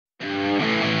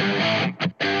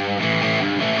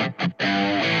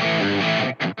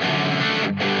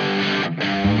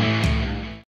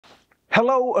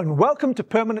Hello and welcome to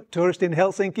Permanent Tourist in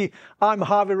Helsinki. I'm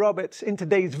Harvey Roberts. In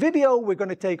today's video, we're going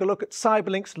to take a look at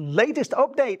Cyberlink's latest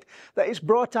update that is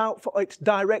brought out for its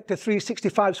Director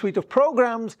 365 suite of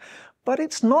programs, but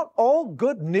it's not all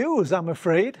good news, I'm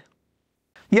afraid.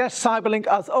 Yes, Cyberlink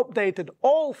has updated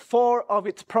all 4 of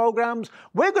its programs.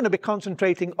 We're going to be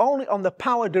concentrating only on the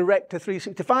PowerDirector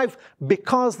 365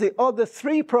 because the other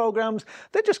 3 programs,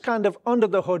 they're just kind of under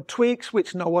the hood tweaks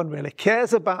which no one really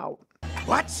cares about.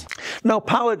 What? Now,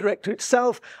 PowerDirector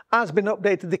itself has been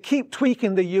updated. They keep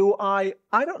tweaking the UI.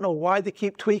 I don't know why they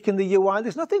keep tweaking the UI.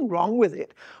 There's nothing wrong with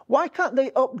it. Why can't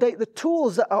they update the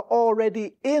tools that are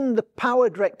already in the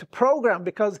PowerDirector program?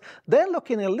 Because they're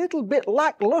looking a little bit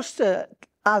lackluster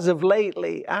as of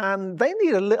lately, and they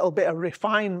need a little bit of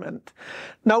refinement.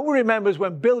 Now, who remembers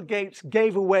when Bill Gates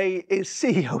gave away his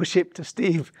CEO-ship to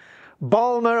Steve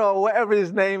Ballmer, or whatever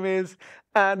his name is,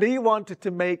 and he wanted to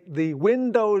make the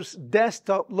Windows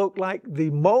desktop look like the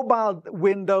mobile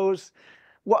Windows?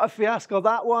 What a fiasco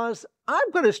that was.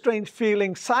 I've got a strange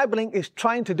feeling Cyberlink is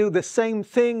trying to do the same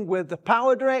thing with the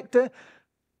PowerDirector.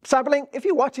 Cyberlink, if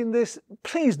you're watching this,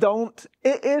 please don't.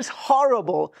 It is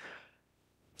horrible.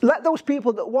 Let those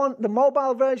people that want the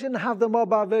mobile version have the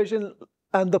mobile version,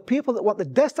 and the people that want the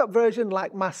desktop version,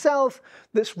 like myself,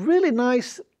 that's really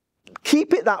nice,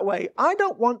 keep it that way. I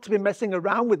don't want to be messing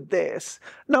around with this.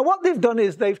 Now, what they've done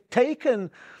is they've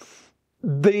taken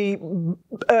the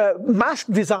mask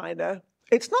designer.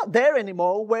 It's not there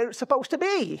anymore where it's supposed to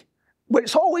be, where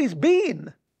it's always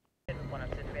been.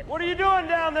 What are you doing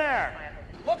down there?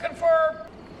 Looking for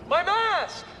my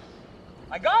mask.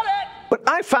 I got it. But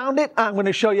I found it. I'm going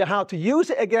to show you how to use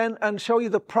it again and show you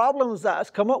the problems that has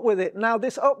come up with it. Now,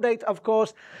 this update, of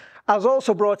course, has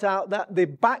also brought out that the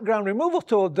background removal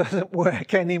tool doesn't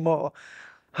work anymore.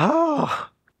 Oh,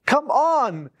 come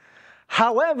on.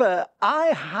 However, I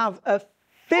have a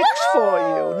fix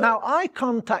for you. Now, I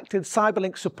contacted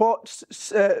Cyberlink support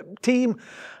team,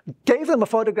 gave them a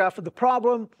photograph of the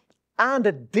problem and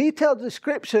a detailed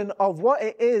description of what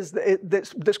it is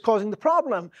that's causing the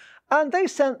problem. And they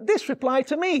sent this reply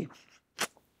to me.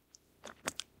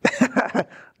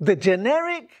 The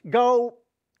generic, go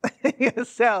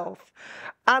yourself.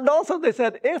 And also they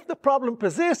said, if the problem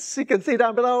persists, you can see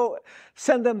down below,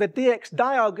 send them the DX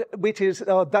diag, which is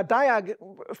the diag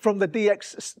from the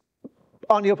DX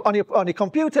on your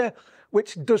computer,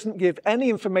 which doesn't give any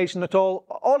information at all.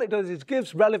 All it does is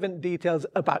gives relevant details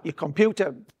about your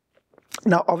computer.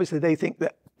 Now, obviously, they think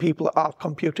that people are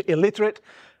computer illiterate,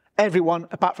 everyone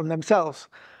apart from themselves.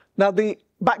 Now, the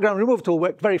background removal tool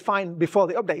worked very fine before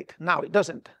the update. Now it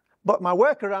doesn't. But my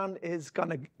workaround is going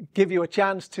to give you a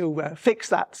chance to fix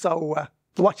that. So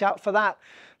watch out for that.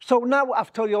 So now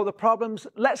I've told you all the problems.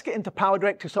 Let's get into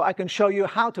PowerDirector so I can show you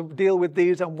how to deal with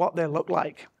these and what they look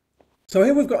like. So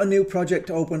here we've got a new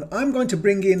project open. I'm going to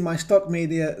bring in my stock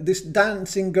media, this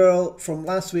dancing girl from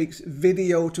last week's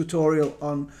video tutorial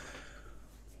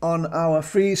on our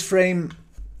freeze frame.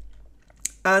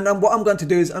 And what I'm going to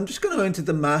do is I'm just going to go into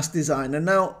the mask designer.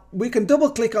 Now, we can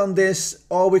double click on this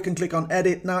or we can click on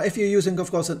edit. Now, if you're using, of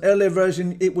course, an earlier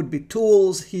version, it would be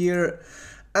tools here.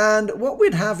 And what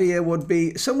we'd have here would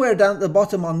be somewhere down at the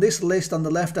bottom on this list on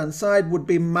the left hand side would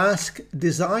be mask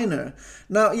designer.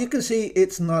 Now, you can see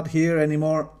it's not here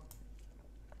anymore.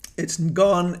 It's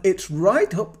gone. It's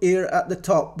right up here at the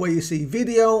top where you see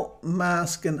video,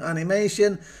 mask and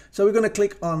animation. So we're going to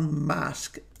click on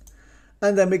mask.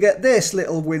 And then we get this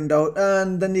little window,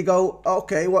 and then you go,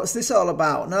 okay, what's this all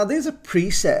about? Now, these are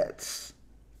presets.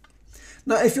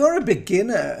 Now, if you're a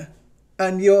beginner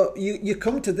and you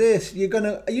come to this,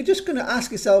 you're just gonna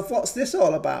ask yourself, what's this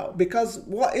all about? Because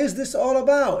what is this all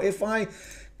about? If I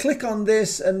click on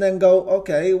this and then go,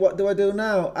 okay, what do I do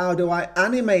now? How do I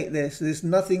animate this? There's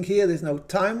nothing here. There's no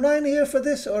timeline here for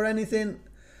this or anything.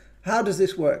 How does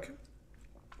this work?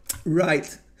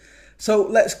 Right. So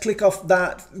let's click off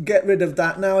that, get rid of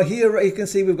that. Now here you can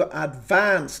see we've got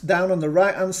advanced down on the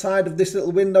right hand side of this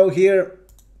little window here.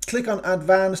 Click on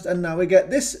advanced and now we get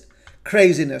this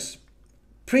craziness.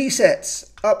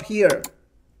 Presets up here.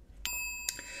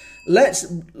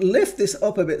 Let's lift this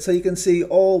up a bit so you can see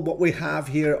all what we have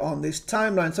here on this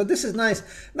timeline. So this is nice.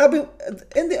 Now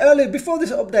before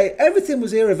this update, everything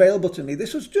was here available to me.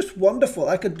 This was just wonderful.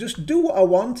 I could just do what I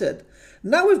wanted.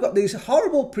 Now we've got these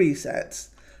horrible presets.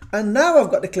 And now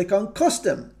I've got to click on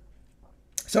custom.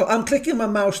 So I'm clicking my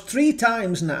mouse 3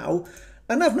 times now,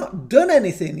 and I've not done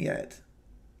anything yet.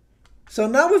 So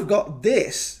now we've got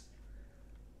this.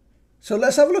 So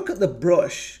let's have a look at the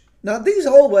brush. Now these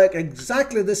all work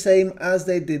exactly the same as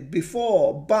they did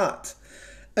before, but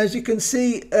As you can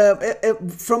see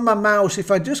from my mouse,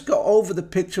 if I just go over the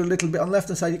picture a little bit on the left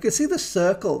hand side, you can see the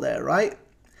circle there, right?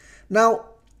 Now,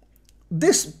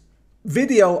 this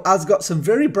video has got some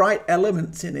very bright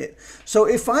elements in it. So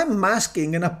if I'm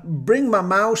masking and I bring my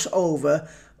mouse over,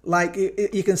 like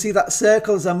you can see that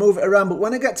circle as I move it around, but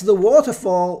when I get to the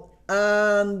waterfall,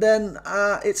 and then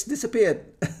it's disappeared.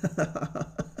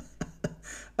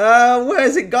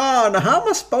 Where's it gone? How am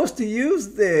I supposed to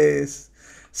use this?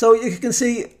 So you can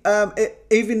see,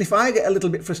 even if I get a little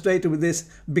bit frustrated with this,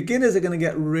 beginners are going to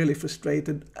get really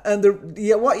frustrated. And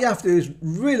what you have to do is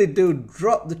really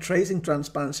drop the tracing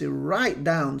transparency right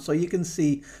down, so you can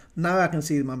see. Now I can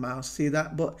see my mouse, see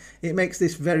that? But it makes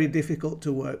this very difficult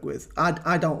to work with.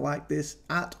 I don't like this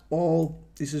at all.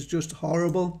 This is just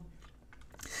horrible.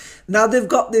 Now they've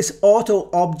got this auto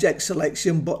object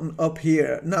selection button up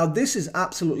here. Now this is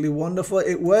absolutely wonderful.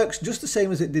 It works just the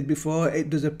same as it did before.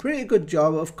 It does a pretty good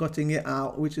job of cutting it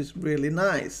out, which is really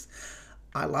nice.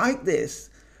 I like this.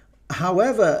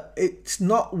 However, it's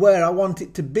not where I want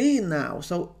it to be now.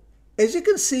 So as you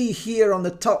can see here on the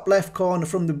top left corner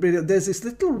from the video, there's this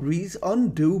little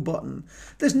undo button.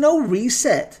 There's no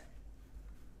reset.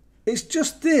 It's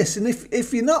just this, and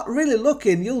if you're not really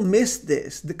looking, you'll miss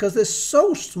this because they're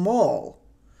so small.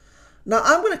 Now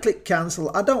I'm going to click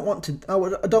cancel. I don't want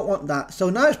that.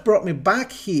 So now it's brought me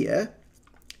back here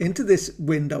into this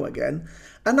window again,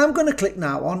 and I'm going to click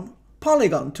now on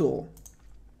polygon tool,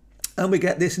 and we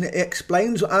get this, and it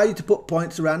explains how you to put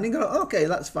points around. And you go, okay,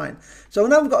 that's fine. So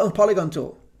now I've got a polygon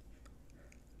tool,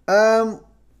 but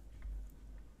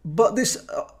this.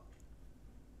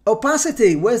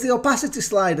 Opacity, where's the opacity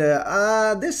slider?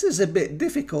 This is a bit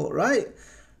difficult, right?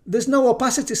 There's no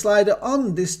opacity slider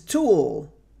on this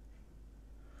tool.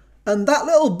 And that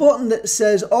little button that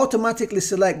says automatically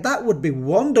select, that would be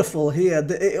wonderful here.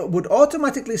 It would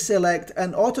automatically select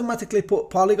and automatically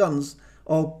put polygons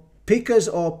or pickers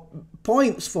or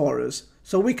points for us,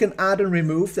 so we can add and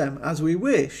remove them as we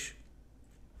wish.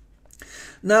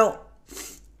 Now,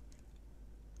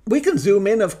 we can zoom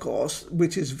in, of course,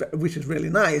 which is really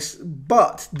nice,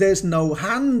 but there's no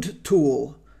hand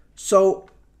tool. So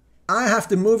I have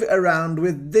to move it around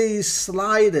with these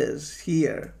sliders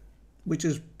here, which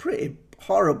is pretty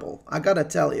horrible, I gotta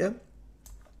tell you.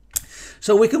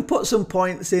 So we can put some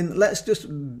points in. Let's just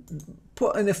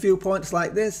put in a few points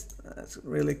like this. That's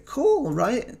really cool,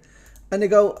 right? And they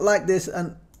go like this,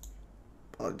 and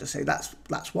I'll just say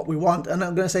that's what we want. And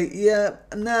I'm going to say, yeah,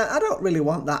 nah, I don't really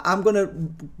want that. I'm going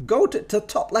to go to the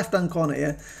top left-hand corner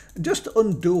here, just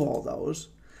undo all those.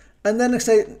 And then I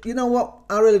say, you know what?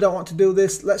 I really don't want to do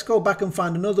this. Let's go back and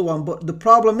find another one. But the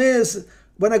problem is,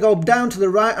 when I go down to the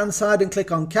right-hand side and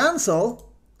click on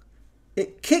cancel,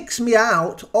 it kicks me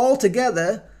out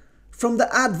altogether from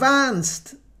the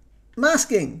advanced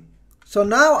masking. So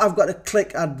now I've got to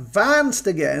click advanced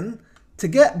again to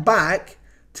get back,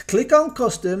 to click on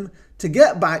custom, to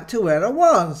get back to where I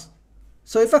was.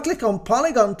 So if I click on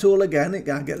polygon tool again, it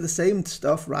can get the same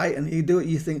stuff, right? And you do it,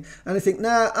 you think, and I think,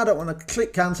 nah, I don't want to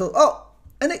click cancel. Oh,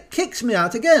 and it kicks me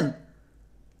out again.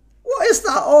 What is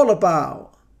that all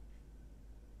about?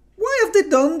 Why have they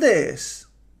done this?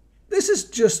 This is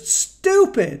just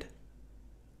stupid.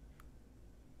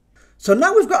 So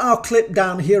now we've got our clip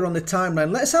down here on the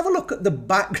timeline. Let's have a look at the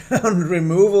background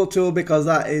removal tool, because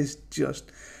that is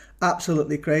just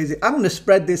absolutely crazy. I'm going to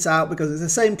spread this out because it's the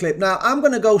same clip. Now I'm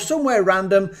going to go somewhere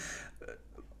random,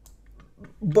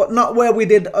 but not where we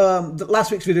did the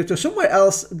last week's video, so somewhere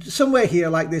else, somewhere here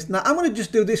like this. Now I'm going to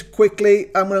just do this quickly.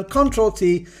 I'm going to Control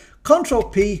T, Control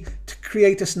P to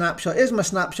create a snapshot. Here's my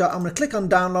snapshot. I'm going to click on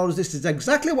downloads. This is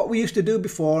exactly what we used to do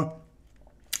before.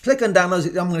 Click on downloads.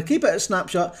 I'm going to keep it as a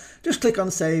snapshot. Just click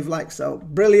on save like so.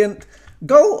 Brilliant.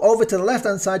 Go over to the left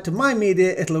hand side to my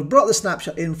media. It'll have brought the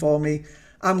snapshot in for me.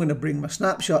 I'm going to bring my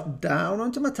snapshot down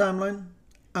onto my timeline,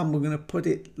 and we're going to put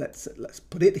it, let's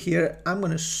put it here. I'm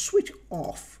going to switch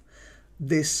off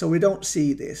this so we don't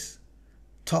see this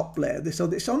top layer. So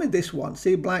it's only this one,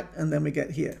 see black, and then we get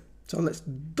here. So let's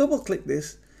double click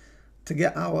this to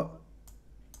get our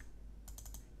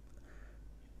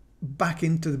back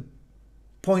into the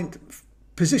point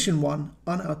position 1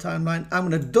 on our timeline. I'm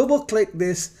going to double click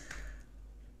this,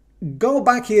 go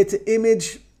back here to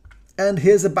image, and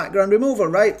here's the background removal,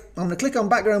 right? I'm going to click on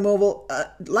background removal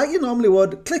like you normally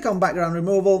would. Click on background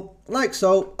removal like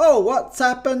so. Oh, what's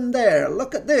happened there?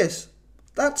 Look at this.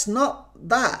 That's not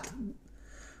that.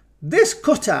 This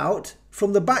cutout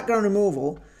from the background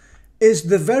removal is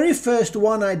the very first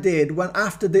one I did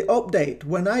after the update,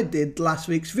 when I did last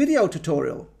week's video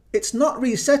tutorial. It's not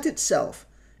reset itself.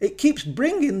 It keeps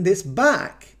bringing this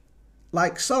back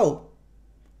like so.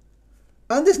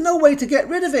 And there's no way to get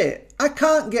rid of it. I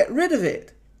can't get rid of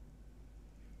it.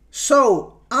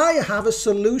 So I have a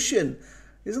solution.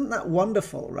 Isn't that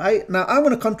wonderful, right? Now I'm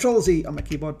going to Control Z on my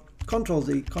keyboard. Control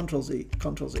Z, Control Z,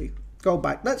 Control Z. Go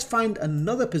back. Let's find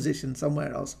another position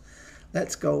somewhere else.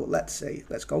 Let's go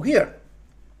here.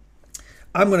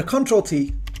 I'm going to Control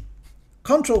T,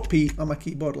 Control P on my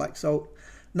keyboard like so.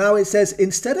 Now it says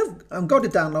instead of, I'm going to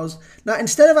downloads. Now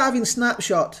instead of having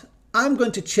snapshot, I'm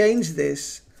going to change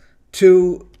this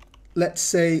to, let's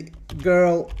say,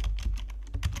 girl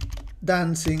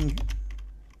dancing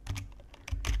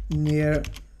near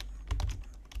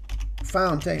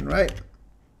fountain, right?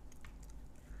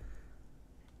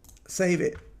 Save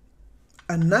it.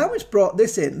 And now it's brought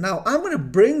this in. Now I'm going to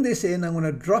bring this in. I'm going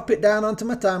to drop it down onto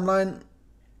my timeline.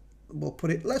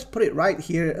 Let's put it right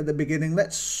here at the beginning.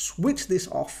 Let's switch this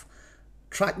off.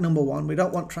 Track number 1. We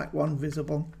don't want track 1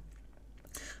 visible.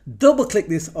 Double click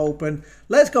this open.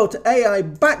 Let's go to AI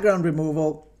background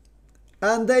removal.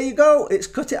 And there you go. It's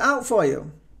cut it out for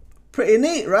you. Pretty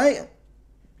neat, right?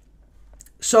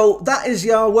 So that is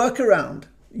your workaround.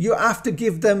 You have to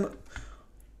give them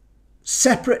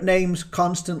separate names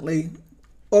constantly.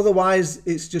 Otherwise,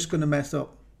 it's just going to mess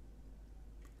up.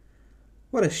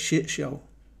 What a shit show.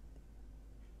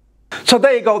 So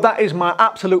there you go, that is my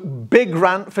absolute big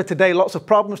rant for today. Lots of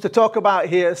problems to talk about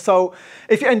here. So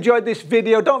if you enjoyed this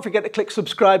video, don't forget to click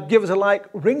subscribe, give us a like,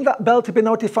 ring that bell to be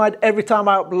notified every time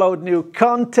I upload new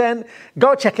content.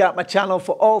 Go check out my channel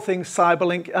for all things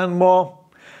Cyberlink and more.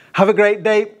 Have a great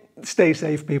day. Stay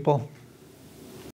safe, people.